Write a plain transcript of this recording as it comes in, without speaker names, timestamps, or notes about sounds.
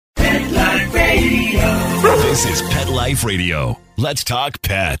This is Pet Life Radio. Let's talk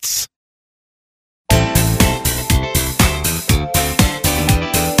pets.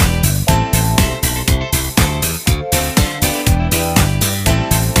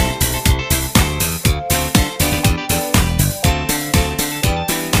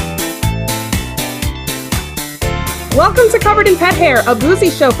 Welcome to Covered in Pet Hair, a boozy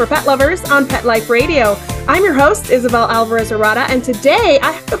show for pet lovers on Pet Life Radio. I'm your host, Isabel Alvarez-Arata, and today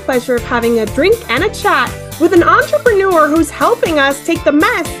I have the pleasure of having a drink and a chat with an entrepreneur who's helping us take the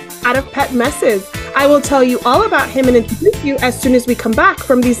mess out of pet messes. I will tell you all about him and introduce you as soon as we come back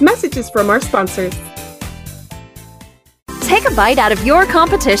from these messages from our sponsors. Take a bite out of your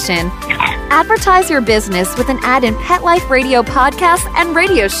competition. Advertise your business with an ad in Pet Life Radio podcasts and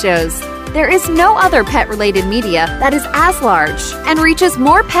radio shows. There is no other pet-related media that is as large and reaches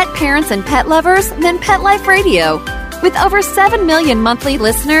more pet parents and pet lovers than Pet Life Radio. With over 7 million monthly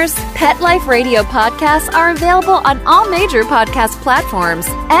listeners, Pet Life Radio podcasts are available on all major podcast platforms,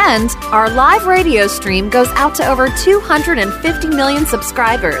 and our live radio stream goes out to over 250 million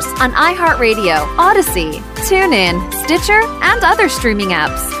subscribers on iHeartRadio, Odyssey, TuneIn, Stitcher, and other streaming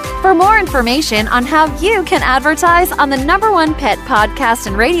apps. For more information on how you can advertise on the #1 pet podcast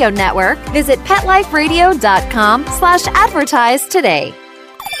and radio network, visit PetLifeRadio.com/advertise today.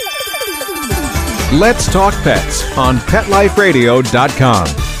 Let's Talk Pets on PetLifeRadio.com.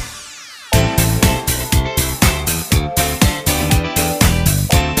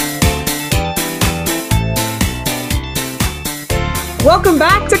 Welcome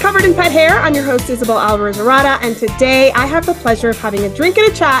back to Covered in Pet Hair. I'm your host, Isabel Alvarez-Arata, and today I have the pleasure of having a drink and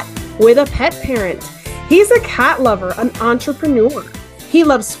a chat with a pet parent. He's a cat lover, an entrepreneur. He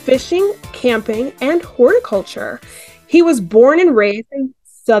loves fishing, camping, and horticulture. He was born and raised in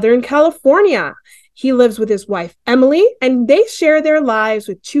Southern California. He lives with his wife, Emily, and they share their lives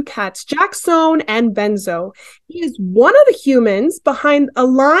with 2 cats, Jackson and Benzo. He is one of the humans behind a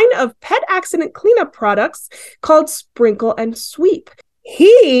line of pet accident cleanup products called Sprinkle and Sweep.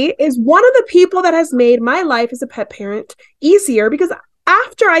 He is one of the people that has made my life as a pet parent easier because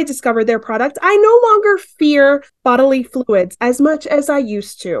after I discovered their product, I no longer fear bodily fluids as much as I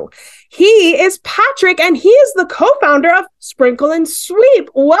used to. He is Patrick, and he is the co-founder of Sprinkle and Sweep.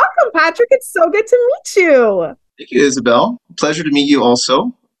 Welcome, Patrick. It's so good to meet you. Thank you, Isabel. Pleasure to meet you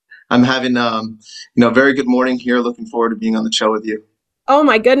also. I'm having a very good morning here. Looking forward to being on the show with you. Oh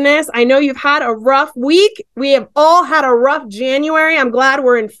my goodness. I know you've had a rough week. We have all had a rough January. I'm glad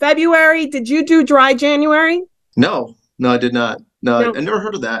we're in February. Did you do dry January? No, I did not. No, I never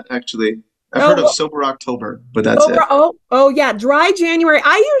heard of that, actually. I've heard of Sober October, but that's it. Oh, yeah, dry January.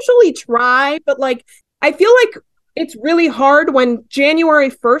 I usually try, but I feel like it's really hard when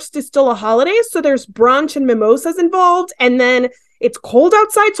January 1st is still a holiday, so there's brunch and mimosas involved, and then it's cold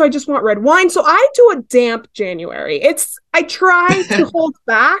outside, so I just want red wine. So I do a damp January. I try to hold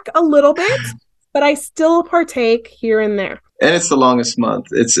back a little bit, but I still partake here and there. And it's the longest month.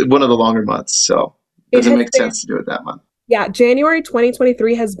 It's one of the longer months, so it doesn't make sense to do it that month. Yeah, January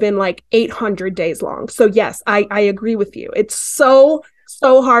 2023 has been 800 days long. So yes, I agree with you. It's so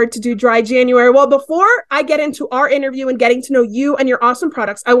hard to do dry January. Well, before I get into our interview and getting to know you and your awesome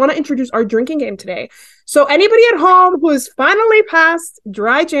products, I want to introduce our drinking game today. So anybody at home who is finally past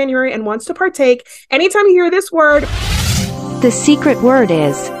dry January and wants to partake, anytime you hear this word, The secret word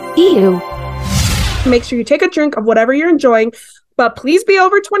is ew. Make sure you take a drink of whatever you're enjoying. But please be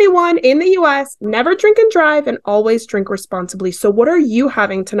over 21 in the U.S., never drink and drive, and always drink responsibly. So what are you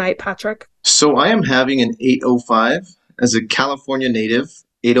having tonight, Patrick? So I am having an 805. As a California native,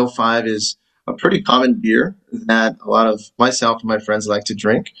 805 is a pretty common beer that a lot of myself and my friends like to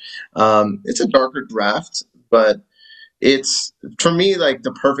drink. It's a darker draft, but it's, for me,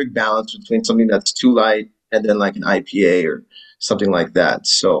 the perfect balance between something that's too light and then an IPA or something like that.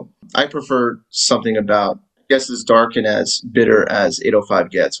 So I prefer something about as dark and as bitter as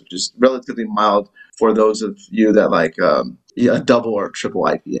 805 gets, which is relatively mild for those of you that like a double or triple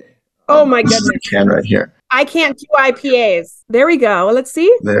IPA. Oh my goodness. This is the can right here. I can't do IPAs. There we go. Let's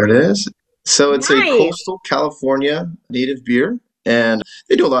see. There it is. So it's a coastal California native beer, and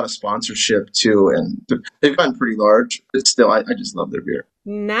they do a lot of sponsorship too, and they've gotten pretty large, but still, I just love their beer.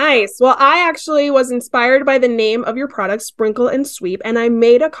 Nice. Well, I actually was inspired by the name of your product, Sprinkle and Sweep, and I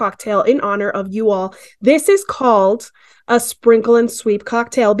made a cocktail in honor of you all. This is called a Sprinkle and Sweep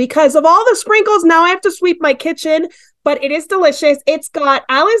cocktail because of all the sprinkles. Now I have to sweep my kitchen, but it is delicious. It's got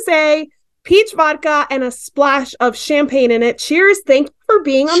Alizé, peach vodka, and a splash of champagne in it. Cheers. Thank you for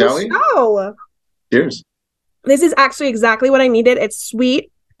being on the show. Cheers. This is actually exactly what I needed. It's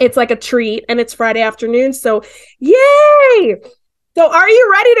sweet. It's like a treat, and it's Friday afternoon. So yay! So are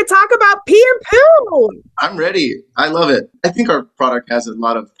you ready to talk about pee and poo? I'm ready. I love it. I think our product has a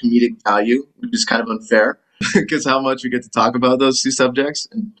lot of comedic value, which is kind of unfair because how much we get to talk about those two subjects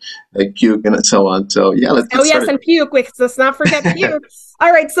and like puke and so on. So yeah, let's Oh yes, and puke. Let's not forget puke.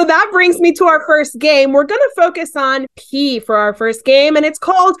 All right, so that brings me to our first game. We're going to focus on pee for our first game, and it's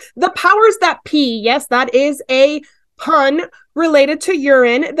called The Powers That Pee. Yes, that is a pun related to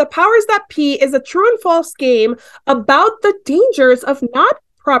urine. The Powers That Pee is a true and false game about the dangers of not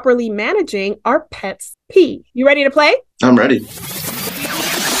properly managing our pets' pee. You ready to play? I'm ready.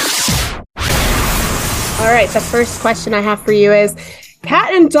 All right, the first question I have for you is,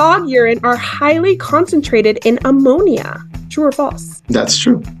 cat and dog urine are highly concentrated in ammonia. True or false? That's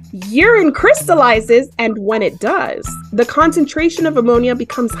true. Urine crystallizes, and when it does, the concentration of ammonia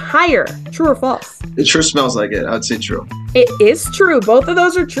becomes higher. True or false? It sure smells like it. I would say true. It is true. Both of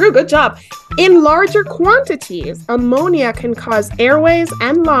those are true. Good job. In larger quantities, ammonia can cause airways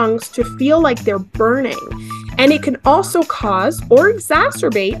and lungs to feel like they're burning. And it can also cause or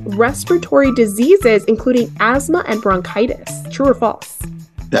exacerbate respiratory diseases, including asthma and bronchitis. True or false?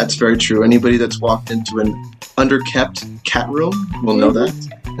 That's very true. Anybody that's walked into an underkept cat room will know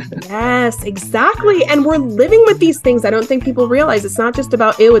that. Yes, exactly. And we're living with these things. I don't think people realize it's not just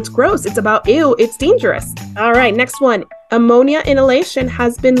about ew, it's gross. It's about ew, it's dangerous. All right, next one. Ammonia inhalation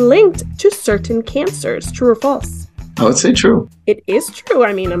has been linked to certain cancers. True or false? I would say true. It is true.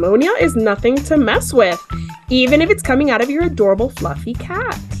 I mean, ammonia is nothing to mess with, even if it's coming out of your adorable fluffy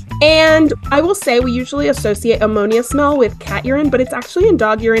cat. And I will say we usually associate ammonia smell with cat urine, but it's actually in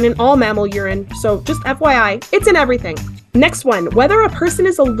dog urine and all mammal urine. So just FYI, it's in everything. Next one, whether a person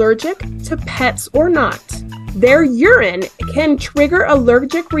is allergic to pets or not, their urine can trigger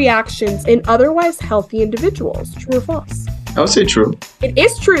allergic reactions in otherwise healthy individuals. True or false? I would say true. It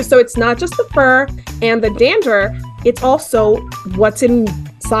is true. So it's not just the fur and the dander, it's also what's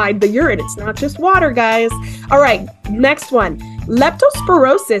inside the urine. It's not just water, guys. All right, next one.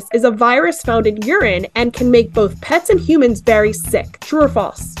 Leptospirosis is a virus found in urine and can make both pets and humans very sick. True or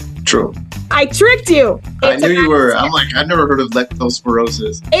false? True. I tricked you. I knew you were. I'm like, I've never heard of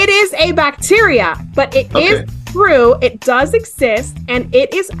leptospirosis. It is a bacteria, but it is true. It does exist, and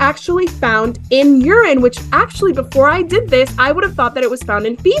it is actually found in urine, which actually, before I did this, I would have thought that it was found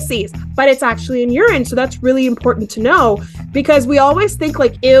in feces, but it's actually in urine. So that's really important to know because we always think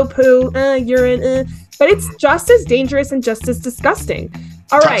like, ew, poo, urine, but it's just as dangerous and just as disgusting.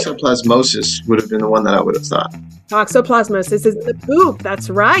 All right. Toxoplasmosis would have been the one that I would have thought. Toxoplasmosis is the poop. That's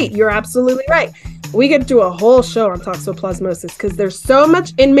right. You're absolutely right. We could do a whole show on toxoplasmosis because there's so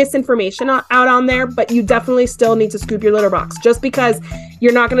much misinformation out on there, but you definitely still need to scoop your litter box. Just because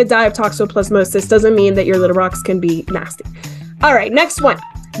you're not going to die of toxoplasmosis doesn't mean that your litter box can be nasty. All right, next one.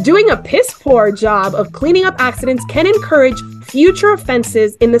 Doing a piss poor job of cleaning up accidents can encourage future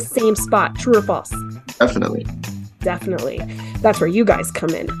offenses in the same spot. True or false? Definitely. Definitely. That's where you guys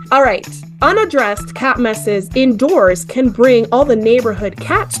come in. All right. Unaddressed cat messes indoors can bring all the neighborhood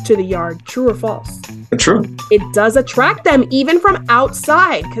cats to the yard. True or false? True. It does attract them even from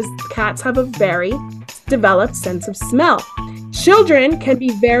outside because cats have a very developed sense of smell. Children can be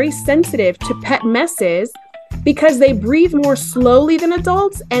very sensitive to pet messes because they breathe more slowly than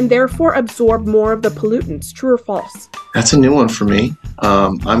adults and therefore absorb more of the pollutants. True or false? That's a new one for me.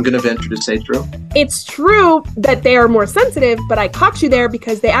 I'm going to venture to say true. It's true that they are more sensitive, but I caught you there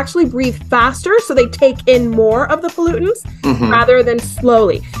because they actually breathe faster, so they take in more of the pollutants rather than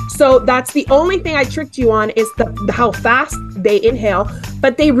slowly. So that's the only thing I tricked you on is how fast they inhale,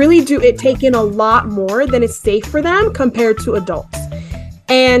 but they really do take in a lot more than is safe for them compared to adults.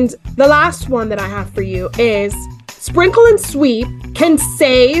 And the last one that I have for you is sprinkle and sweep can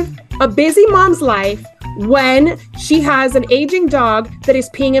save a busy mom's life when she has an aging dog that is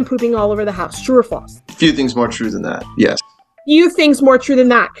peeing and pooping all over the house. True or false? A few things more true than that. Yes. Few things more true than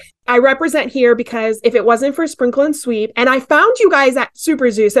that. I represent here because if it wasn't for Sprinkle and Sweep, and I found you guys at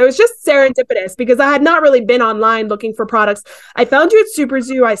Super Zoo, so it was just serendipitous because I had not really been online looking for products. I found you at Super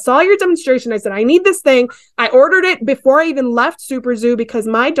Zoo. I saw your demonstration. I said, I need this thing. I ordered it before I even left Super Zoo because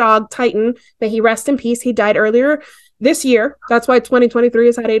my dog, Titan, may he rest in peace, he died earlier this year. That's why 2023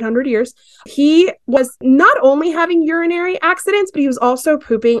 has had 800 years. He was not only having urinary accidents, but he was also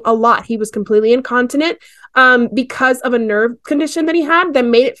pooping a lot. He was completely incontinent because of a nerve condition that he had that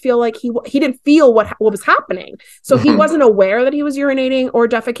made it feel like he didn't feel what was happening. So he wasn't aware that he was urinating or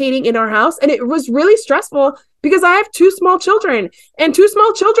defecating in our house. And it was really stressful because I have two small children, and two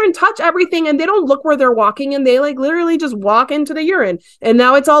small children touch everything and they don't look where they're walking, and they like literally just walk into the urine, and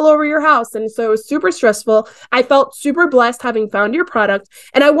now it's all over your house. And so it was super stressful. I felt super blessed having found your product.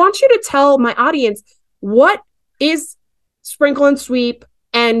 And I want you to tell my audience, what is Sprinkle and Sweep,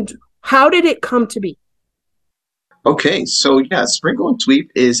 and how did it come to be? Okay, so yeah, Sprinkle and Sweep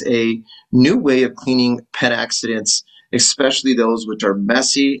is a new way of cleaning pet accidents, especially those which are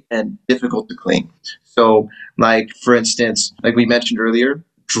messy and difficult to clean. So, like for instance, like we mentioned earlier,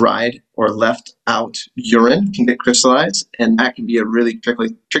 dried or left out urine can get crystallized, and that can be a really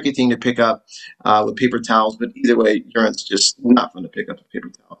tricky thing to pick up with paper towels. But either way, urine's just not fun to pick up with paper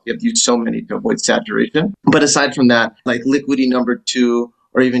towels. You have to use so many to avoid saturation. But aside from that, like liquidy number 2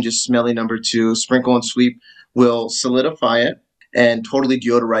 or even just smelly number 2, Sprinkle and Sweep will solidify it and totally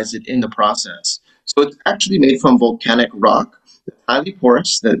deodorize it in the process. So it's actually made from volcanic rock, highly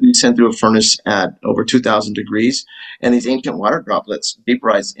porous, that we send through a furnace at over 2,000 degrees, and these ancient water droplets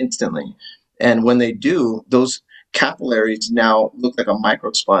vaporize instantly. And when they do, those capillaries now look like a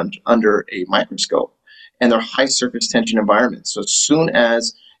microsponge under a microscope, and they're high surface tension environments. So as soon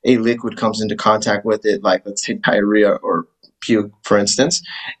as a liquid comes into contact with it, like let's say diarrhea or puke, for instance,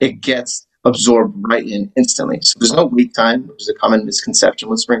 it gets absorbed right in instantly. So there's no wait time, which is a common misconception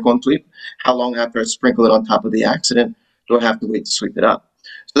with Sprinkle and Sweep. How long after I sprinkle it on top of the accident do I have to wait to sweep it up?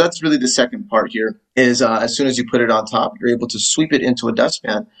 So that's really the second part here is as soon as you put it on top, you're able to sweep it into a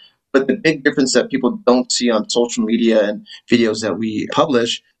dustpan. But the big difference that people don't see on social media and videos that we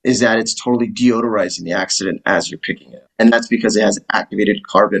publish is that it's totally deodorizing the accident as you're picking it. And that's because it has activated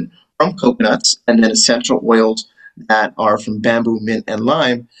carbon from coconuts and then essential oils that are from bamboo, mint, and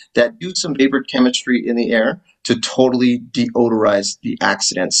lime that do some vapor chemistry in the air to totally deodorize the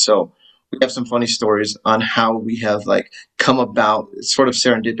accident. So we have some funny stories on how we have like come about sort of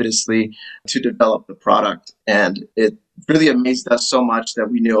serendipitously to develop the product. And it really amazed us so much that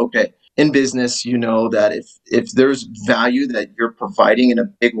we knew, okay, in business, you know that if there's value that you're providing in a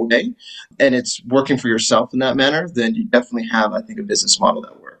big way and it's working for yourself in that manner, then you definitely have, I think, a business model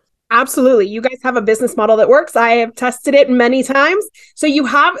that works. Absolutely. You guys have a business model that works. I have tested it many times. So you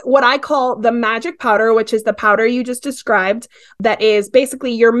have what I call the magic powder, which is the powder you just described. That is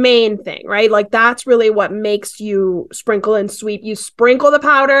basically your main thing, right? Like that's really what makes you Sprinkle and Sweep. You sprinkle the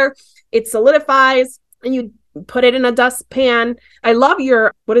powder, it solidifies, and you put it in a dustpan. I love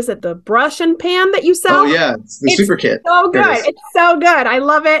your, what is it? The brush and pan that you sell? Oh yeah, it's the super kit. So good. It's so good. I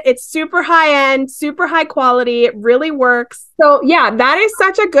love it. It's super high end, super high quality. It really works. So yeah, that is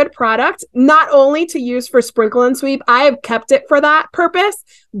such a good product, not only to use for Sprinkle and Sweep. I have kept it for that purpose,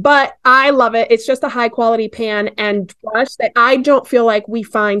 but I love it. It's just a high quality pan and brush that I don't feel like we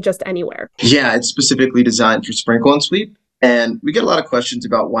find just anywhere. Yeah, it's specifically designed for Sprinkle and Sweep. And we get a lot of questions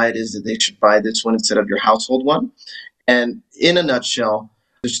about why it is that they should buy this one instead of your household one. And in a nutshell,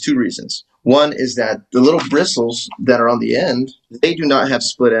 there's 2 reasons. One is that the little bristles that are on the end, they do not have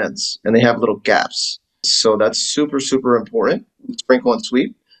split ends and they have little gaps. So that's super, super important with Sprinkle and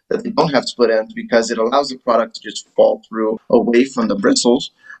Sweep that they don't have split ends because it allows the product to just fall through away from the bristles.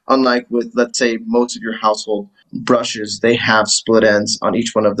 Unlike with, let's say, most of your household brushes, they have split ends on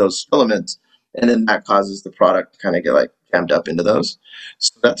each one of those filaments. And then that causes the product to kind of get like jammed up into those.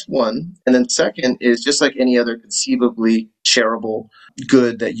 So that's one. And then second is just like any other conceivably shareable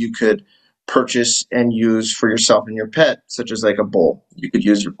good that you could purchase and use for yourself and your pet, such as like a bowl. You could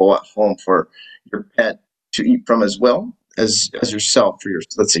use your bowl at home for your pet to eat from as well as yourself for your,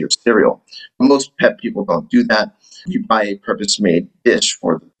 let's say, your cereal. Most pet people don't do that. You buy a purpose-made dish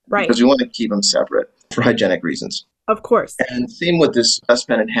for them. Right. Because you want to keep them separate for hygienic reasons. Of course. And same with this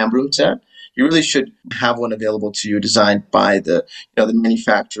dustpan and hand broom set. You really should have one available to you designed by the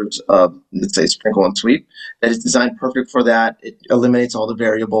manufacturers of, let's say, Sprinkle and Sweep, that is designed perfect for that. It eliminates all the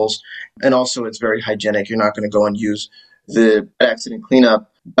variables. And also it's very hygienic. You're not going to go and use the accident cleanup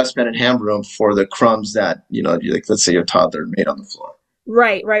dustpan and hand broom for the crumbs that, like, let's say your toddler made on the floor.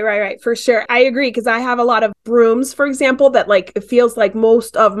 Right. For sure. I agree because I have a lot of brooms, for example, that like it feels like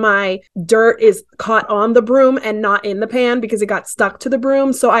most of my dirt is caught on the broom and not in the pan because it got stuck to the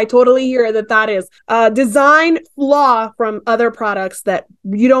broom. So I totally hear that is a design flaw from other products that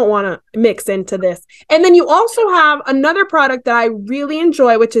you don't want to mix into this. And then you also have another product that I really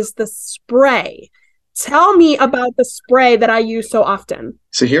enjoy, which is the spray. Tell me about the spray that I use so often.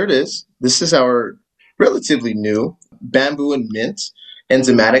 So here it is. This is our relatively new bamboo and mint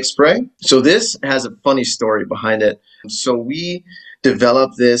enzymatic spray. So this has a funny story behind it. So we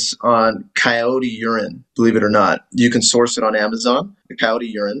developed this on coyote urine, believe it or not. You can source it on Amazon, the coyote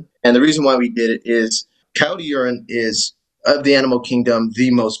urine. And the reason why we did it is coyote urine is, of the animal kingdom,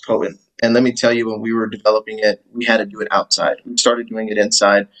 the most potent. And let me tell you, when we were developing it, we had to do it outside. We started doing it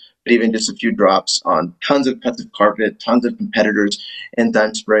inside, but even just a few drops on tons of cuts of carpet, tons of competitors,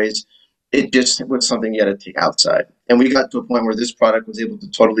 enzyme sprays. It just was something you had to take outside. And we got to a point where this product was able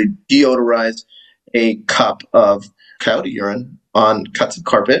to totally deodorize a cup of coyote urine on cuts of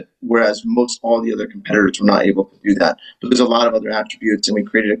carpet, whereas most all the other competitors were not able to do that. But there's a lot of other attributes, and we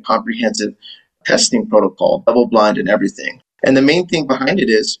created a comprehensive testing protocol, double blind and everything. And the main thing behind it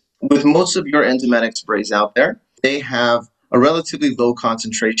is, with most of your enzymatic sprays out there, they have a relatively low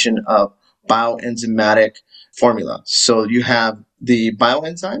concentration of bioenzymatic formula. So you have the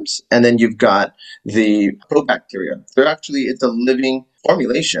bioenzymes, and then you've got the probacteria. It's a living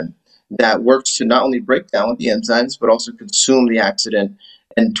formulation that works to not only break down the enzymes, but also consume the accident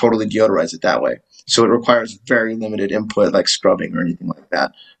and totally deodorize it that way. So it requires very limited input like scrubbing or anything like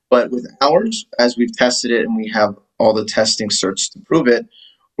that. But with ours, as we've tested it and we have all the testing certs to prove it,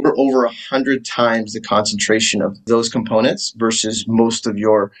 we're over 100 times the concentration of those components versus most of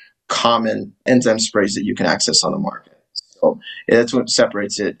your common enzyme sprays that you can access on the market. So that's what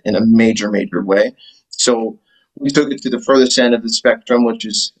separates it in a major, major way. So we took it to the furthest end of the spectrum, which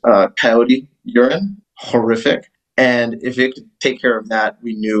is coyote urine, horrific. And if it could take care of that,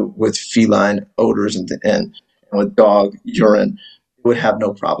 we knew with feline odors and with dog urine, it would have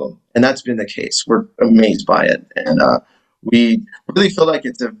no problem. And that's been the case. We're amazed by it. And we really feel like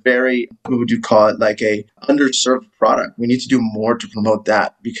it's a very, what would you call it, like a underserved product. We need to do more to promote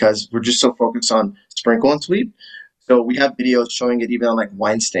that because we're just so focused on sprinkle and sweep. So we have videos showing it even on like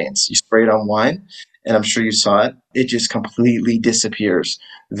wine stains. You spray it on wine, and I'm sure you saw it. It just completely disappears,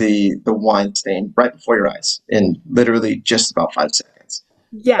 the wine stain right before your eyes in literally just about 5 seconds.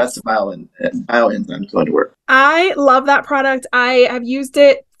 Yes. That's the bioenzymes going to work. I love that product. I have used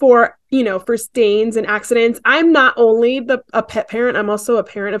it for stains and accidents. I'm not only a pet parent, I'm also a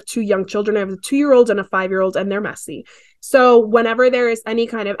parent of 2 young children. I have a 2-year-old and a 5-year-old, and they're messy. So whenever there is any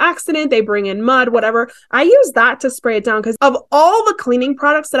kind of accident, they bring in mud, whatever, I use that to spray it down. Because of all the cleaning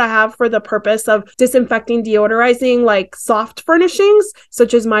products that I have for the purpose of disinfecting, deodorizing, like soft furnishings,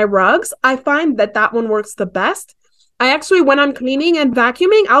 such as my rugs, I find that one works the best. I actually, when I'm cleaning and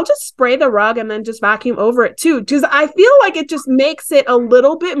vacuuming, I'll just spray the rug and then just vacuum over it too. Because I feel like it just makes it a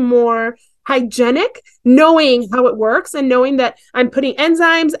little bit more hygienic, knowing how it works and knowing that I'm putting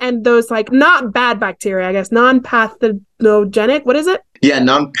enzymes and those like not bad bacteria, I guess, non-pathogenogenic. What is it? Yeah,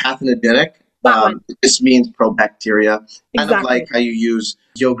 non-pathogenogenic. It just means probacteria. Kind of like how you use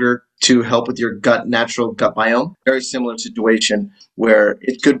yogurt to help with your natural gut biome. Very similar situation where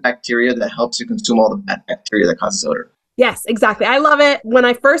it's good bacteria that helps to consume all the bad bacteria that causes odor. Yes, exactly. I love it. When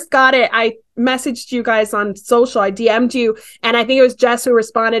I first got it, I messaged you guys on social. I DM'd you, and I think it was Jess who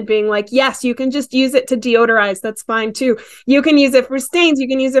responded being like, yes, you can just use it to deodorize. That's fine too. You can use it for stains. You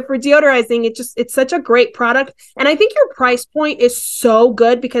can use it for deodorizing. It's such a great product. And I think your price point is so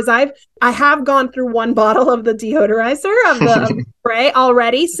good because I have gone through 1 bottle of the deodorizer of the spray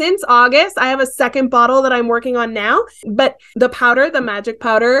already since August. I have a 2nd bottle that I'm working on now, but the powder, the magic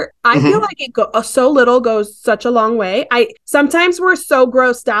powder, I feel like so little goes such a long way. Sometimes we're so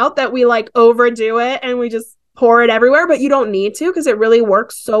grossed out that we like overdo it and we just pour it everywhere, but you don't need to because it really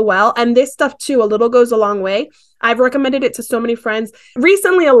works so well. And this stuff too, a little goes a long way. I've recommended it to so many friends.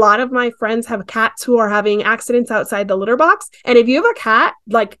 Recently, a lot of my friends have cats who are having accidents outside the litter box. And if you have a cat,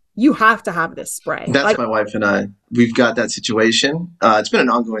 like you have to have this spray. That's my wife and I. We've got that situation. It's been an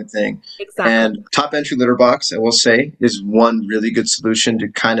ongoing thing. Exactly. And Top Entry Litter Box, I will say, is one really good solution to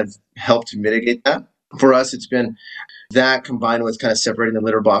kind of help to mitigate that. For us, it's been that combined with kind of separating the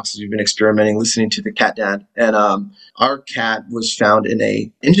litter boxes. We've been experimenting, listening to the cat dad. And our cat was found in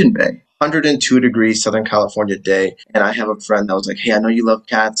a engine bay, 102 degrees Southern California day. And I have a friend that was like, hey, I know you love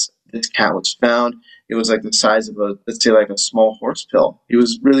cats. This cat was found. It was like the size of let's say like a small horse pill. He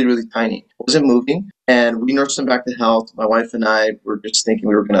was really, really tiny. It wasn't moving. And we nursed him back to health. My wife and I were just thinking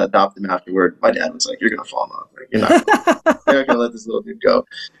we were going to adopt him afterward. My dad was like, you're going to fall in love. Like, you're not going to let this little dude go.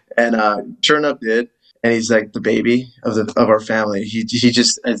 And sure enough did. And he's like the baby of our family. He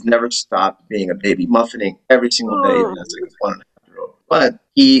just has never stopped being a baby, muffining every single day. Even as like a 1.5-year-old. But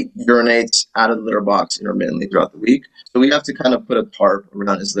he urinates out of the litter box intermittently throughout the week. So we have to kind of put a tarp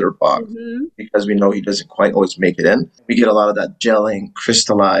around his litter box because we know he doesn't quite always make it in. We get a lot of that gelling,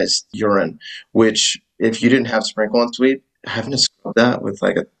 crystallized urine, which if you didn't have sprinkle and sweep, having to scrub that with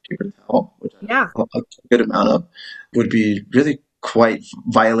like a paper towel, which a good amount of, would be really quite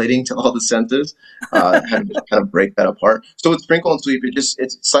violating to all the senses, having to kind of break that apart. So with sprinkle and sweep,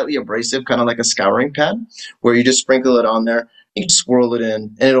 it's slightly abrasive, kind of like a scouring pad, where you just sprinkle it on there, you swirl it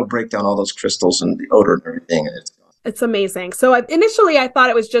in, and it'll break down all those crystals and the odor and everything. And It's amazing. So initially I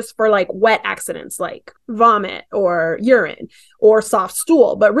thought it was just for like wet accidents, like vomit or urine or soft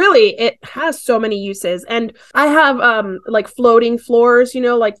stool, but really it has so many uses. And I have like floating floors,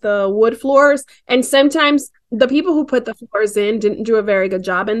 like the wood floors. And sometimes the people who put the floors in didn't do a very good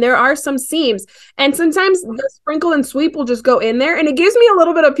job. And there are some seams. And sometimes the sprinkle and sweep will just go in there. And it gives me a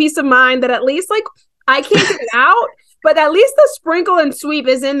little bit of peace of mind that at least like I can't get it out. But at least the sprinkle and sweep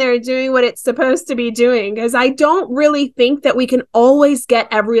is in there doing what it's supposed to be doing, because I don't really think that we can always get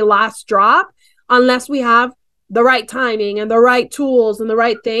every last drop unless we have the right timing and the right tools and the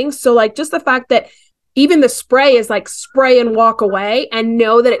right things. So like just the fact that even the spray is like spray and walk away and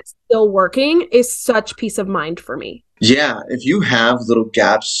know that it's still working is such peace of mind for me. Yeah, if you have little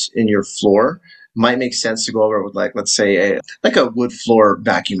gaps in your floor, might make sense to go over with like, let's say a wood floor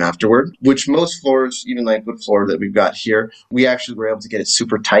vacuum afterward, which most floors, even like wood floor that we've got here, we actually were able to get it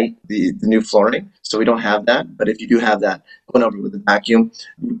super tight, the new flooring. So we don't have that. But if you do have that, going over with the vacuum,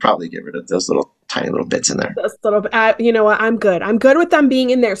 we'd probably get rid of those little tiny little bits in there. Those little, you know what? I'm good. I'm good with them being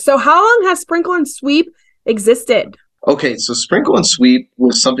in there. So how long has Sprinkle and Sweep existed? Okay, so Sprinkle and Sweep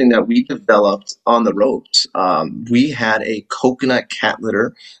was something that we developed on the ropes. We had a coconut cat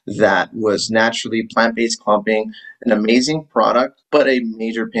litter that was naturally plant-based clumping, an amazing product, but a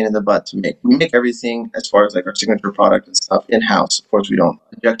major pain in the butt to make. We make everything as far as like our signature product and stuff in-house. Of course, we don't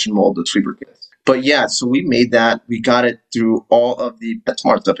injection mold the sweeper kits. But yeah, so we made that. We got it through all of the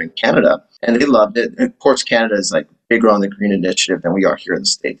PetSmarts up in Canada, and they loved it. And of course, Canada is like bigger on the green initiative than we are here in the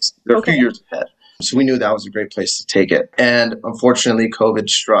States. They're a few years ahead. So we knew that was a great place to take it. And unfortunately, COVID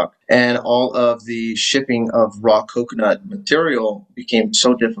struck. And all of the shipping of raw coconut material became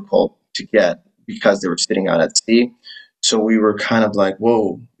so difficult to get because they were sitting out at sea. So we were kind of like,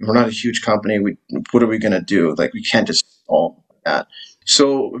 whoa, we're not a huge company. What are we going to do? Like, we can't just all that.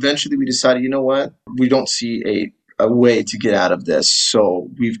 So eventually we decided, you know what? We don't see a way to get out of this. So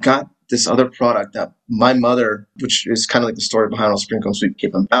we've got this other product that my mother, which is kind of like the story behind how Sprinkle and Sweep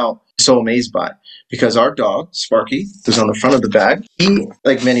came about, is so amazed by. Because our dog, Sparky, who's on the front of the bag, he,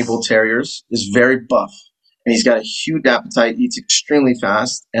 like many bull terriers, is very buff. And he's got a huge appetite, eats extremely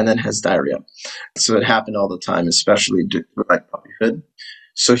fast, and then has diarrhea. So it happened all the time, especially like puppyhood.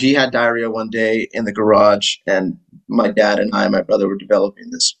 So he had diarrhea one day in the garage, and my dad and my brother, were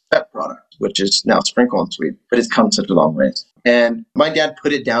developing this pet product, which is now Sprinkle and Sweep, but it's come such a long ways. And my dad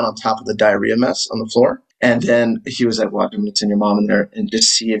put it down on top of the diarrhea mess on the floor. And then he was like, well, I'm going to send your mom in there and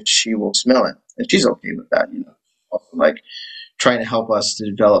just see if she will smell it. And she's okay with that, also like trying to help us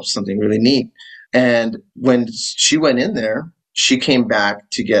to develop something really neat. And when she went in there, she came back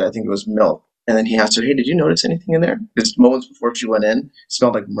to get, I think it was milk. And then he asked her, hey, did you notice anything in there? Because moments before she went in, it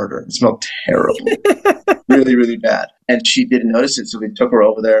smelled like murder. It smelled terrible. Really, really bad. And she didn't notice it. So we took her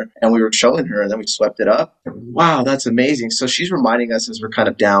over there and we were showing her, and then we swept it up. Wow, that's amazing. So she's reminding us as we're kind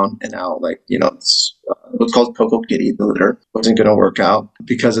of down and out, like, it's what's called Coco Kitty, the litter, wasn't going to work out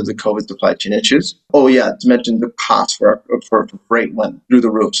because of the COVID supply chain issues. Oh, yeah, to mention the cost for freight went through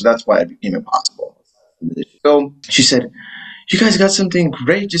the roof. So that's why it became impossible. So she said, you guys got something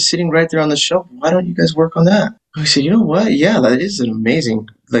great just sitting right there on the shelf. Why don't you guys work on that? We said, you know what? Yeah, that is an amazing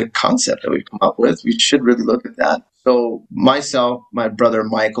concept that we've come up with. We should really look at that. So myself, my brother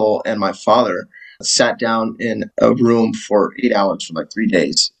Michael, and my father sat down in a room for 8 hours for 3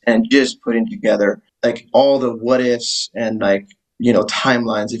 days and just putting together all the what ifs and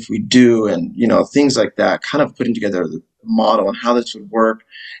timelines if we do and things like that, kind of putting together the model and how this would work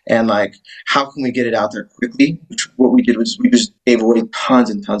and how can we get it out there quickly. Which what we did was we just gave away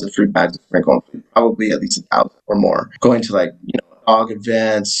tons and tons of free bags of Sprinkle, probably at least 1,000 or more, going to dog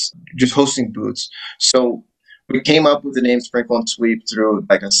events, just hosting booths. So we came up with the name Sprinkle and Sweep through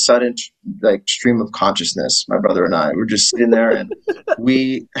a sudden stream of consciousness. My brother and I were just sitting there, and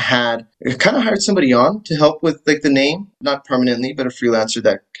we had kind of hired somebody on to help with the name, not permanently, but a freelancer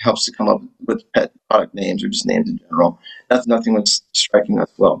that helps to come up with pet product names or just names in general. Nothing was striking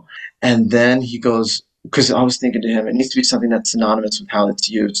us well. And then he goes, because I was thinking to him, it needs to be something that's synonymous with how it's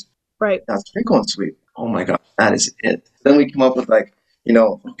used. Right. That's Sprinkle and Sweep. Oh my gosh, that is it. Then we come up with okay,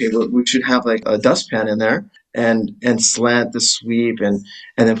 well, we should have a dustpan in there and slant the sweep and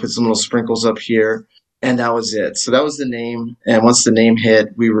then put some little sprinkles up here. And that was it. So that was the name. And once the name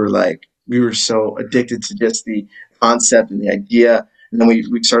hit, we were so addicted to just the concept and the idea. And then we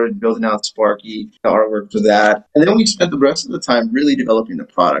started building out Sparky, the artwork for that. And then we spent the rest of the time really developing the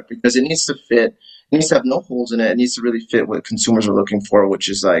product because it needs to fit. It needs to have no holes in it. It needs to really fit what consumers are looking for, which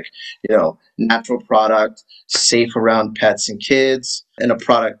is natural product, safe around pets and kids, and a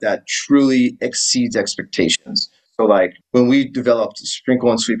product that truly exceeds expectations. So when we developed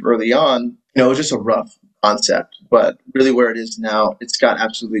Sprinkle and Sweep early on, it was just a rough concept, but really where it is now, it's got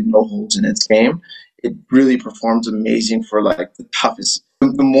absolutely no holes in its game. It really performs amazing for like the toughest.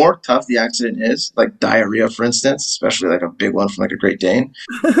 The more tough the accident is, like diarrhea, for instance, especially like a big one from like a Great Dane,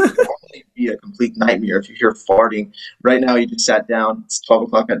 it can normally be a complete nightmare if you hear farting. Right now, you just sat down, it's 12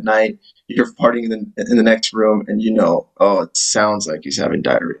 o'clock at night, you hear farting in the next room, and you know, oh, it sounds like he's having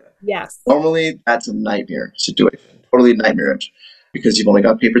diarrhea. Yes. Normally, that's a nightmare situation, totally nightmarish, because you've only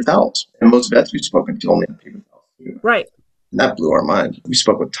got paper towels. And most vets we've spoken to only have paper towels. Right. And that blew our mind. We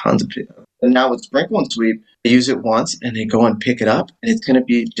spoke with tons of people. And now with Sprinkle and Sweep, they use it once and they go and pick it up. And it's going to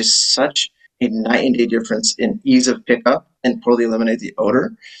be just such a night and day difference in ease of pickup and totally eliminate the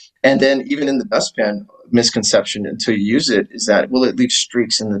odor. And then even in the dustpan, misconception until you use it is that, will it leave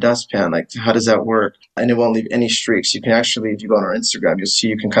streaks in the dustpan? Like, how does that work? And it won't leave any streaks. You can actually, if you go on our Instagram, you'll see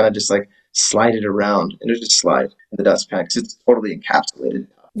you can kind of just like slide it around and it'll just slide in the dustpan because it's totally encapsulated.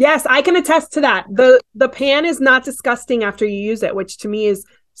 Yes, I can attest to that. The pan is not disgusting after you use it, which to me is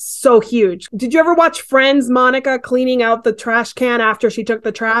so huge. Did you ever watch Friends, Monica cleaning out the trash can after she took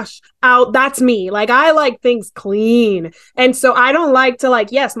the trash out? That's me. Like, I like things clean. And so I don't like to like,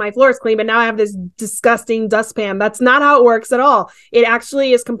 yes, my floor is clean, but now I have this disgusting dustpan. That's not how it works at all. It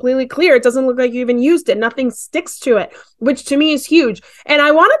actually is completely clear. It doesn't look like you even used it. Nothing sticks to it, which to me is huge. And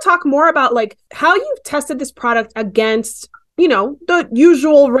I want to talk more about like how you've tested this product against, you know, the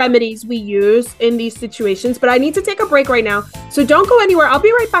usual remedies we use in these situations, but I need to take a break right now. So don't go anywhere. I'll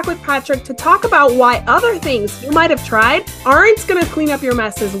be right back with Patrick to talk about why other things you might have tried aren't going to clean up your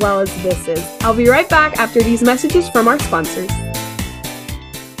mess as well as this is. I'll be right back after these messages from our sponsors.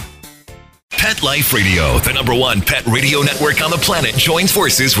 Pet Life Radio, the #1 pet radio network on the planet, joins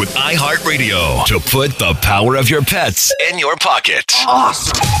forces with iHeartRadio to put the power of your pets in your pocket.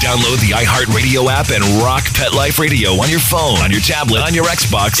 Awesome. Download the iHeartRadio app and rock Pet Life Radio on your phone, on your tablet, on your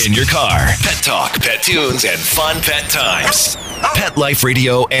Xbox, in your car. Pet talk, pet tunes, and fun pet times. Pet Life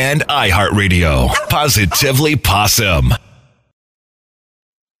Radio and iHeartRadio. Positively Possum.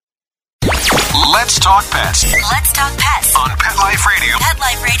 Let's talk pets. Let's talk pets On Pet Life Radio. Pet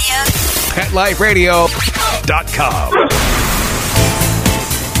Life Radio. PetLifeRadio.com.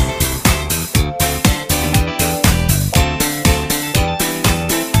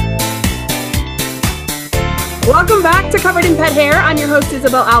 Welcome back to Covered in Pet Hair. I'm your host,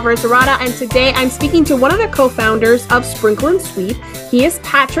 Isabel Alvarez-Arata, and today I'm speaking to one of the co-founders of Sprinkle and Sweep. He is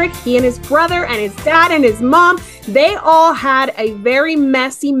Patrick. He and his brother and his dad and his mom, they all had a very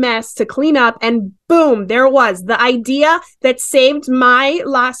messy mess to clean up, and boom, there was the idea that saved my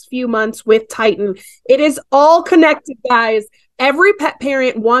last few months with Titan. It is all connected, guys. Every pet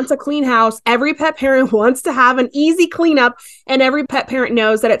parent wants a clean house. Every pet parent wants to have an easy cleanup. And every pet parent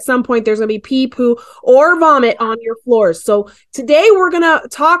knows that at some point there's going to be pee, poo, or vomit on your floors. So today we're going to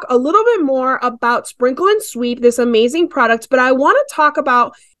talk a little bit more about Sprinkle and Sweep, this amazing product. But I want to talk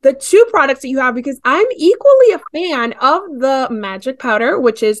about the two products that you have because I'm equally a fan of the magic powder,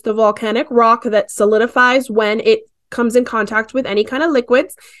 which is the volcanic rock that solidifies when it comes in contact with any kind of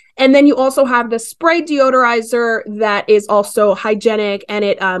liquids. And then you also have the spray deodorizer that is also hygienic and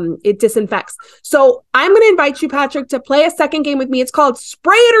it disinfects. So I'm going to invite you, Patrick, to play a second game with me. It's called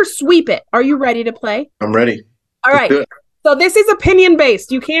Spray It or Sweep It. Are you ready to play? I'm ready. All right. So this is opinion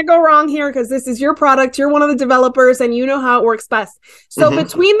based. You can't go wrong here because this is your product. You're one of the developers and you know how it works best. So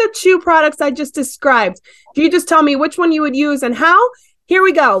between the two products I just described, do you just tell me which one you would use and how? Here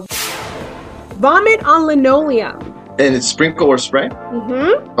we go. Vomit on linoleum. And it's sprinkle or spray?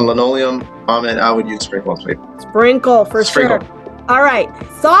 Mm-hmm. On linoleum, vomit, I would use sprinkle and sweep. Sprinkle for sure. All right.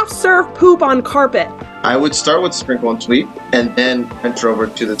 Soft serve poop on carpet. I would start with sprinkle and sweep and then enter over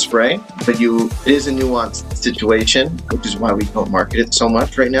to the spray. But it is a nuanced situation, which is why we don't market it so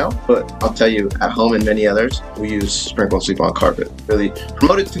much right now. But I'll tell you, at home and many others, we use sprinkle and sweep on carpet. Really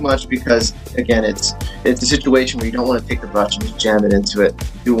promote it too much because, again, it's a situation where you don't want to take the brush and just jam it into it.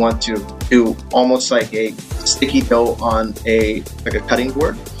 You want to do almost like a sticky dough on a cutting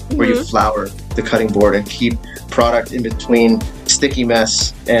board where you flour the cutting board and keep product in between sticky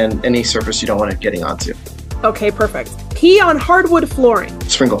mess and any surface you don't want it getting onto. Okay, perfect. Pee on hardwood flooring.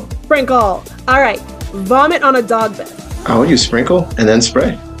 Sprinkle. Sprinkle. All right. Vomit on a dog bed. I would use sprinkle and then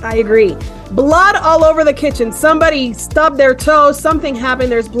spray. I agree. Blood all over the kitchen. Somebody stubbed their toe. Something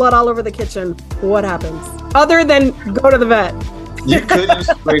happened. There's blood all over the kitchen. What happens? Other than go to the vet. You could use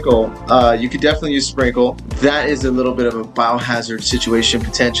sprinkle. You could definitely use sprinkle. That is a little bit of a biohazard situation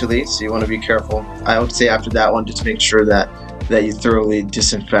potentially, so you want to be careful. I would say after that one, just make sure that you thoroughly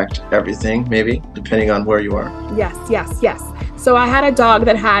disinfect everything, maybe, depending on where you are. Yes. So I had a dog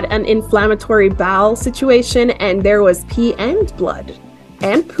that had an inflammatory bowel situation, and there was pee and blood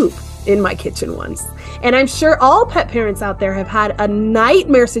and poop in my kitchen once. And I'm sure all pet parents out there have had a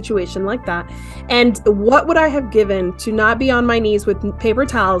nightmare situation like that. And what would I have given to not be on my knees with paper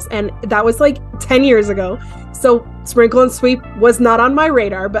towels? And that was like 10 years ago. So sprinkle and sweep was not on my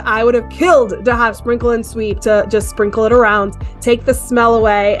radar, but I would have killed to have sprinkle and sweep, to just sprinkle it around, take the smell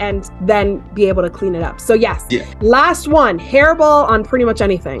away, and then be able to clean it up. So yes, last one, hairball on pretty much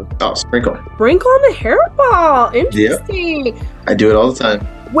anything. Oh, sprinkle. Sprinkle on the hairball. Interesting. Yep. I do it all the time.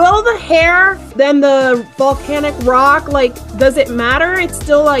 Will the hair, then the volcanic rock, like, does it matter? It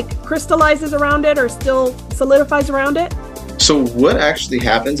still like crystallizes around it or still solidifies around it? So what actually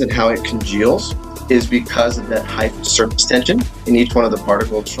happens and how it congeals is because of that high surface tension in each one of the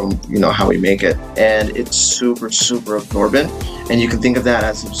particles from, how we make it. And it's super, super absorbent. And you can think of that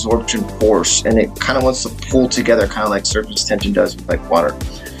as absorption force. And it kind of wants to pull together, kind of like surface tension does with like water.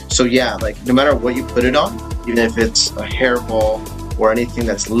 So yeah, like no matter what you put it on, even if it's a hairball or anything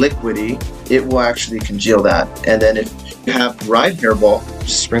that's liquidy, it will actually congeal that. And then if you have dried hairball,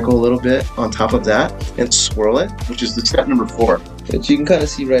 just sprinkle a little bit on top of that and swirl it, which is the step number 4. Which you can kind of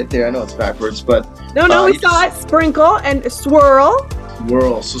see right there. I know it's backwards, but... No, we saw it. Sprinkle and swirl.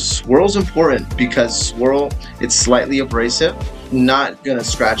 Swirl. So swirl's important because swirl, it's slightly abrasive, not going to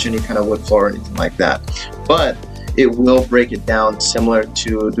scratch any kind of wood floor or anything like that. But it will break it down, similar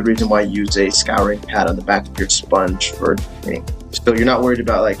to the reason why you use a scouring pad on the back of your sponge for cleaning. So you're not worried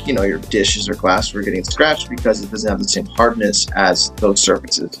about like, your dishes or glassware getting scratched because it doesn't have the same hardness as those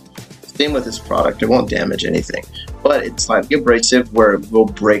surfaces. Same with this product, it won't damage anything, but it's slightly abrasive where it will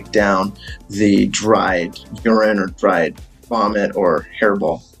break down the dried urine or dried vomit or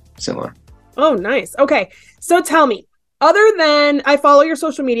hairball, similar. Oh, nice. Okay, so tell me, other than, I follow your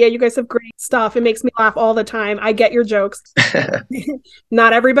social media, you guys have great stuff. It makes me laugh all the time. I get your jokes.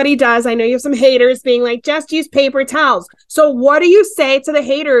 Not everybody does. I know you have some haters being like, just use paper towels. So what do you say to the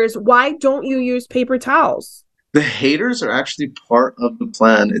haters? Why don't you use paper towels? The haters are actually part of the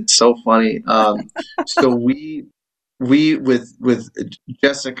plan. It's so funny. So we with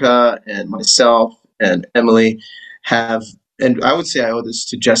Jessica and myself and Emily have, and I would say I owe this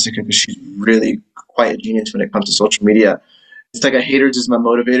to Jessica because she's really quite a genius when it comes to social media. It's like a haters is my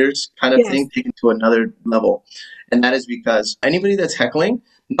motivators kind of thing, taken to another level. And that is because anybody that's heckling,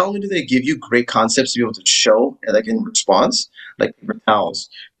 not only do they give you great concepts to be able to show, like in response, like paper towels,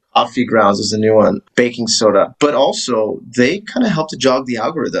 coffee grounds is a new one, baking soda, but also they kind of help to jog the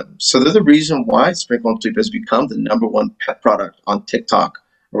algorithm. So they're the reason why Sprinkle and Sweep has become the #1 pet product on TikTok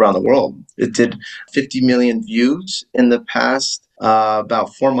around the world. It did 50 million views in the past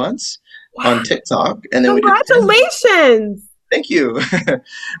about 4 months on TikTok. And then congratulations! Thank you.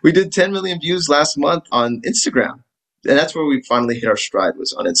 We did 10 million views last month on Instagram. And that's where we finally hit our stride,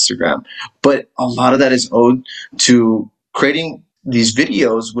 was on Instagram. But a lot of that is owed to creating these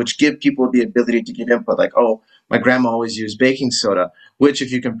videos which give people the ability to give input, like, oh, my grandma always used baking soda, which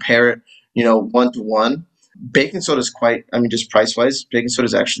if you compare it, 1-to-1, baking soda is quite, just price-wise, baking soda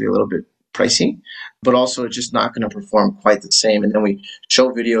is actually a little bit pricey, but also it's just not going to perform quite the same. And then we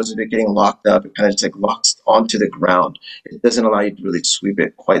show videos of it getting locked up. It kind of just like locks onto the ground. It doesn't allow you to really sweep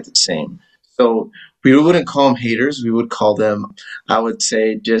it quite the same. So we wouldn't call them haters. We would call them, I would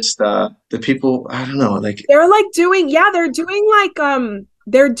say, just the people, I don't know, like they're like doing like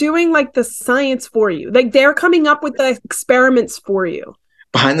the science for you. Like they're coming up with the experiments for you.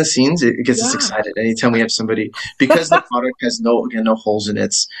 Behind the scenes, it gets us excited anytime we have somebody, because the product has no holes in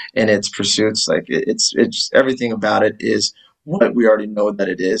its pursuits. Like it's everything about it is what we already know that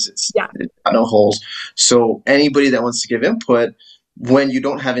it is. It's got no holes. So anybody that wants to give input, when you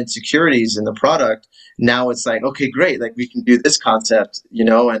don't have insecurities in the product, now it's like, okay, great. Like we can do this concept,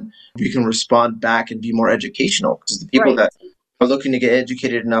 and we can respond back and be more educational, because the people that are looking to get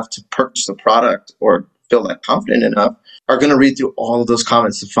educated enough to purchase the product or feel like confident enough are going to read through all of those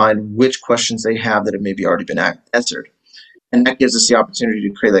comments to find which questions they have that have maybe already been answered. And that gives us the opportunity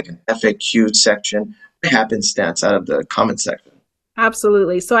to create like an FAQ section, happenstance out of the comment section.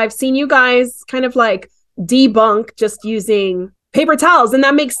 Absolutely. So I've seen you guys kind of like debunk just using paper towels. And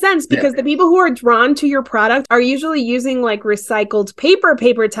that makes sense because the people who are drawn to your product are usually using like recycled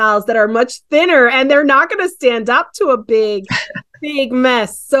paper towels that are much thinner, and they're not going to stand up to a big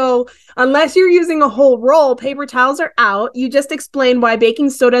mess. So unless you're using a whole roll, paper towels are out. You just explained why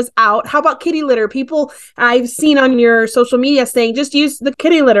baking soda's out. How about kitty litter? People I've seen on your social media saying, just use the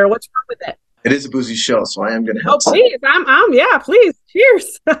kitty litter. What's wrong with it? It is a boozy show, so I am going to help. Oh, please. Please.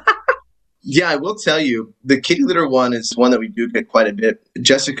 Cheers. Yeah, I will tell you, the kitty litter one is one that we do get quite a bit.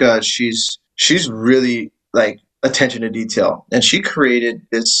 Jessica, she's really like attention to detail, and she created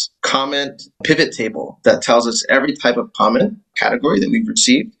this comment pivot table that tells us every type of comment category that we've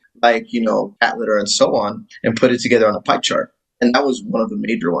received, like, cat litter and so on, and put it together on a pie chart. And that was one of the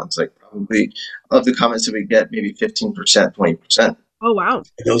major ones, like probably of the comments that we get, maybe 15%, 20%. Oh, wow.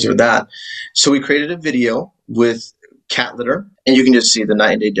 Those are that. So we created a video with cat litter, and you can just see the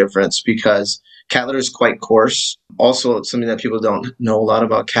night and day difference because cat litter is quite coarse. Also, something that people don't know a lot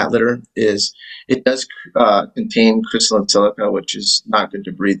about cat litter is it does contain crystalline silica, which is not good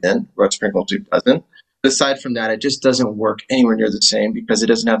to breathe in, where sprinkle tube doesn't. Aside from that, it just doesn't work anywhere near the same because it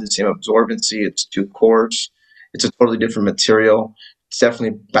doesn't have the same absorbency. It's too coarse. It's a totally different material. It's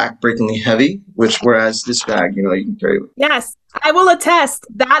definitely backbreakingly heavy, whereas this bag, you can carry it. Yes, I will attest.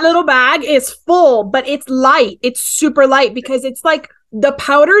 That little bag is full, but it's light. It's super light because it's like the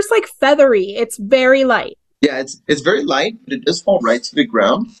powder's like feathery. It's very light. Yeah, it's very light, but it does fall right to the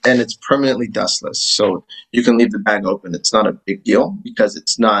ground, and it's permanently dustless. So you can leave the bag open. It's not a big deal because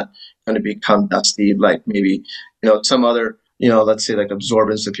it's not going to become dusty like maybe, some other, let's say like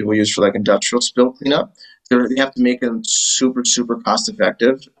absorbents that people use for like industrial spill cleanup. They have to make them super, super cost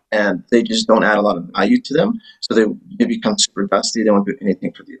effective, and they just don't add a lot of value to them. So they become super dusty. They won't do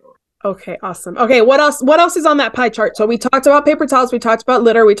anything for the odor. Okay, awesome. Okay, what else? What else is on that pie chart? So we talked about paper towels, we talked about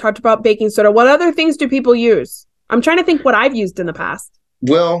litter, we talked about baking soda. What other things do people use? I'm trying to think what I've used in the past.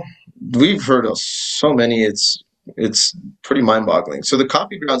 Well, we've heard of so many. It's pretty mind-boggling. So the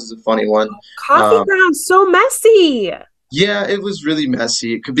coffee grounds is a funny one. Coffee grounds, so messy. Yeah, it was really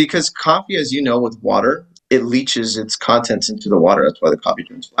messy because coffee, as you know, with water, it leaches its contents into the water. That's why the coffee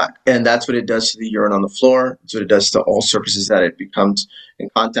turns black. And that's what it does to the urine on the floor. That's what it does to all surfaces that it becomes in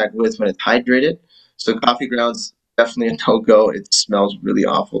contact with when it's hydrated. So coffee grounds, definitely a no-go. It smells really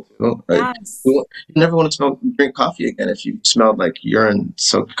awful too. Yes. You never want to drink coffee again if you smelled like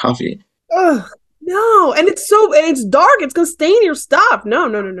urine-soaked coffee. Ugh, no. And it's dark. It's going to stain your stuff.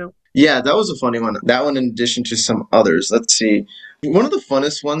 No. Yeah, that was a funny one. That one in addition to some others. Let's see. One of the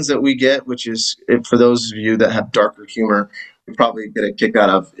funnest ones that we get, which is for those of you that have darker humor, you probably get a kick out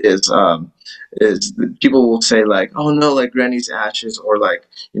of is people will say like, oh no, like Granny's ashes or like,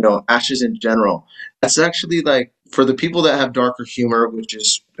 ashes in general. That's actually like for the people that have darker humor, which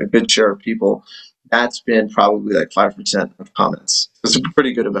is a good share of people, that's been probably like 5% of comments. It's a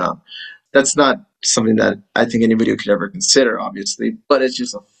pretty good amount. That's not something that I think anybody could ever consider, obviously, but it's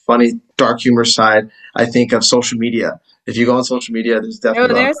just a funny dark humor side, I think, of social media. If you go on social media, there's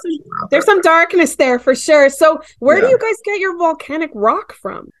definitely there's some darkness there for sure. So where do you guys get your volcanic rock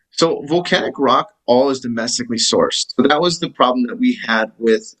from? So volcanic rock all is domestically sourced. So that was the problem that we had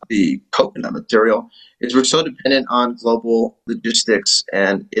with the coconut material is we're so dependent on global logistics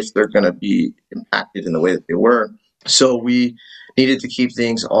and if they're going to be impacted in the way that they were. So we needed to keep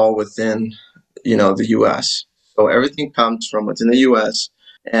things all within, the U.S. So everything comes from within the U.S.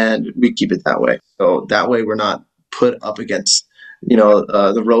 and we keep it that way. So that way we're not put up against,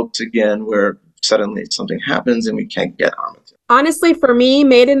 the ropes again where suddenly something happens and we can't get our material. Honestly, for me,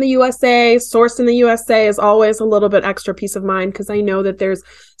 made in the USA, sourced in the USA is always a little bit extra peace of mind because I know that there's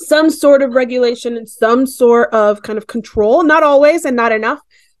some sort of regulation and some sort of kind of control, not always and not enough,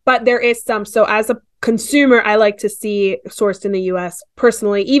 but there is some. So as a consumer, I like to see sourced in the US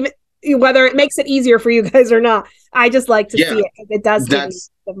personally, even whether it makes it easier for you guys or not. I just like to see it because it does give me peace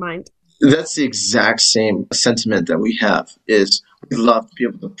of mind. That's the exact same sentiment that we have is we love to be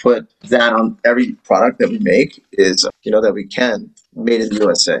able to put that on every product that we make is, that we can made in the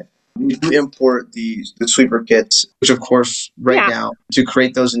USA. We do import the sweeper kits, which of course now to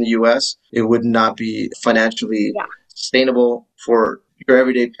create those in the US, it would not be financially sustainable for your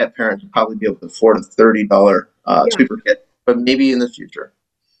everyday pet parent to probably be able to afford a $30 sweeper kit, but maybe in the future.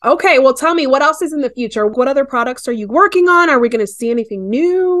 Okay, well, tell me, what else is in the future? What other products are you working on? Are we going to see anything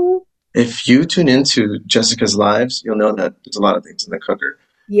new? If you tune into Jessica's lives, you'll know that there's a lot of things in the cooker.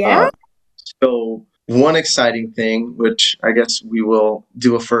 Yeah. So one exciting thing, which I guess we will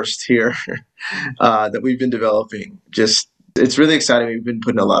do a first here, that we've been developing. It's really exciting. We've been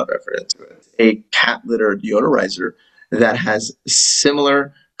putting a lot of effort into it. A cat litter deodorizer that has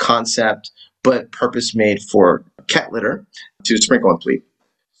similar concept, but purpose made for cat litter to Sprinkle and Sweep.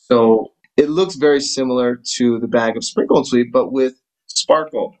 So it looks very similar to the bag of Sprinkle and Sweep, but with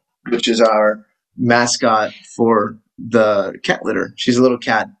Sparkle, which is our mascot for the cat litter. She's a little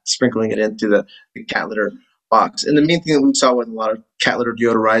cat sprinkling it into the cat litter box. And the main thing that we saw with a lot of cat litter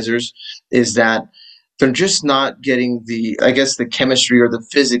deodorizers is that they're just not getting the chemistry or the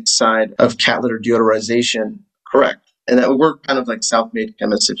physics side of cat litter deodorization correct. And that we're kind of like self-made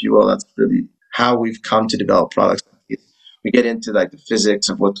chemists, if you will. That's really how we've come to develop products like these. We get into like the physics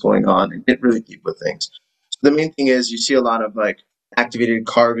of what's going on and get really deep with things. So the main thing is you see a lot of like activated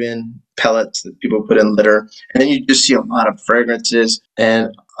carbon pellets that people put in litter. And then you just see a lot of fragrances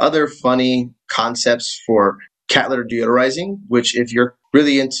and other funny concepts for cat litter deodorizing, which if you're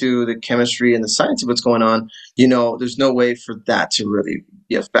really into the chemistry and the science of what's going on, there's no way for that to really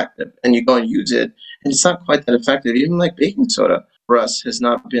be effective. And you go and use it, and it's not quite that effective. Even like baking soda for us has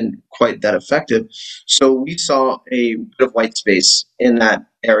not been quite that effective. So we saw a bit of white space in that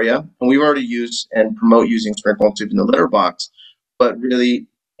area, and we've already used and promote using Sprinkle and Sweep in the litter box, but really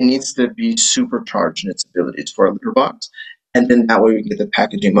it needs to be supercharged in its abilities for a litter box. And then that way we can get the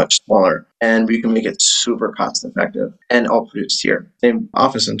packaging much smaller and we can make it super cost effective and all produced here. Same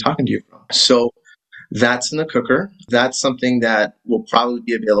office I'm talking to you from. So that's in the cooker. That's something that will probably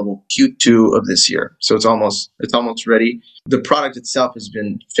be available Q2 of this year. So it's almost ready. The product itself has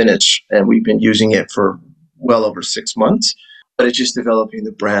been finished and we've been using it for well over 6 months, but it's just developing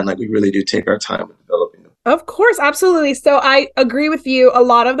the brand. Like we really do take our time with developing them. Of course, absolutely. So I agree with you. A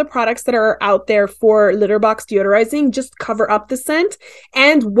lot of the products that are out there for litter box deodorizing just cover up the scent.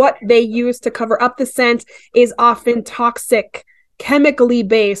 And what they use to cover up the scent is often toxic, chemically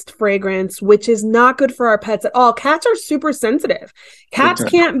based fragrance, which is not good for our pets at all. Cats are super sensitive. Cats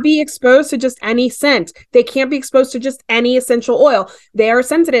can't be exposed to just any scent. They can't be exposed to just any essential oil. They are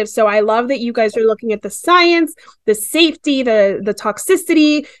sensitive. So I love that you guys are looking at the science, the safety, the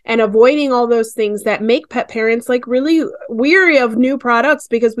toxicity, and avoiding all those things that make pet parents like really weary of new products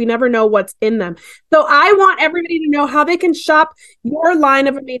because we never know what's in them. So I want everybody to know how they can shop your line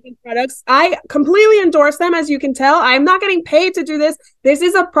of amazing products. I completely endorse them. As you can tell, I'm not getting paid to do this. This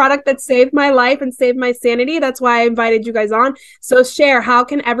is a product that saved my life and saved my sanity. That's why I invited you guys on. So share, how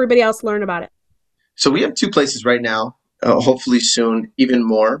can everybody else learn about it? So we have 2 places right now, hopefully soon, even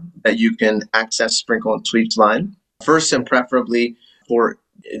more, that you can access Sprinkle and Sweep's line. First and preferably for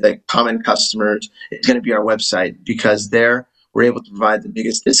like common customers, it's going to be our website because there we're able to provide the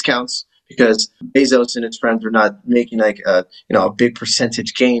biggest discounts because Bezos and his friends are not making like a big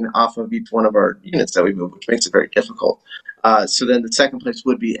percentage gain off of each one of our units that we move, which makes it very difficult. So then the second place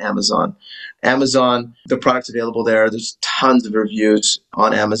would be Amazon. Amazon, the product's available there. There's tons of reviews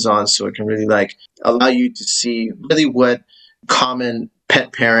on Amazon, so it can really allow you to see really what common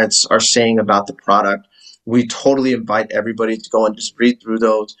pet parents are saying about the product. We totally invite everybody to go and just read through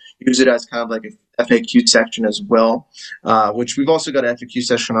those, use it as kind of like a FAQ section as well, which we've also got an FAQ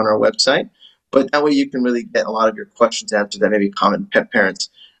section on our website. But that way you can really get a lot of your questions answered that maybe common pet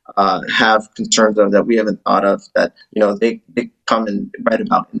parents have concerns of that we haven't thought of that, they come and write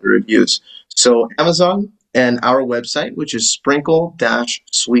about in the reviews. So Amazon and our website, which is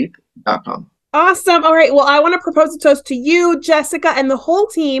sprinkle-sweep.com. Awesome. All right. Well, I want to propose a toast to you, Jessica, and the whole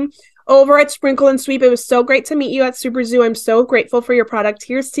team over at Sprinkle and Sweep. It was so great to meet you at Super Zoo. I'm so grateful for your product.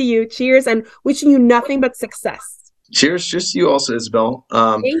 Here's to you. Cheers, and wishing you nothing but success. Cheers. Cheers to you also, Isabel.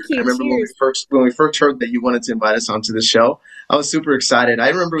 Thank you. I remember when we first heard that you wanted to invite us onto the show, I was super excited. I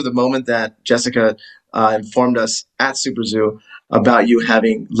remember the moment that Jessica informed us at Super Zoo about you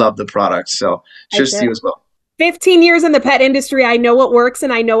having loved the product. So cheers to you as well. 15 years in the pet industry. I know what works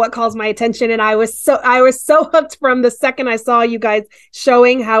and I know what calls my attention. And I was so hooked from the second I saw you guys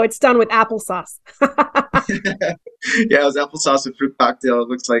showing how it's done with applesauce. Yeah, it was applesauce and fruit cocktail. It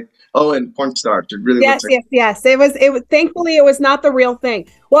looks like, and cornstarch. It really looks like. Yes. It was thankfully it was not the real thing.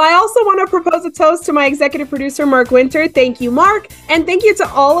 Well, I also want to propose a toast to my executive producer, Mark Winter. Thank you, Mark. And thank you to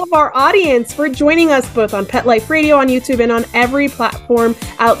all of our audience for joining us both on Pet Life Radio on YouTube and on every platform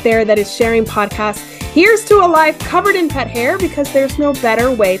out there that is sharing podcasts. Here's to a life covered in pet hair because there's no better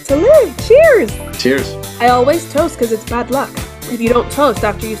way to live. Cheers. Cheers. I always toast because it's bad luck if you don't toast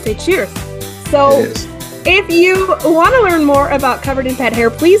after you say cheers. So if you want to learn more about Covered in Pet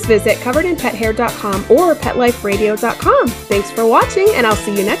Hair, please visit coveredinpethair.com or petliferadio.com. Thanks for watching, and I'll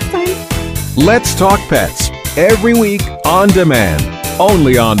see you next time. Let's Talk Pets, every week on demand,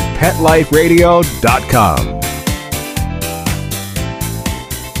 only on petliferadio.com.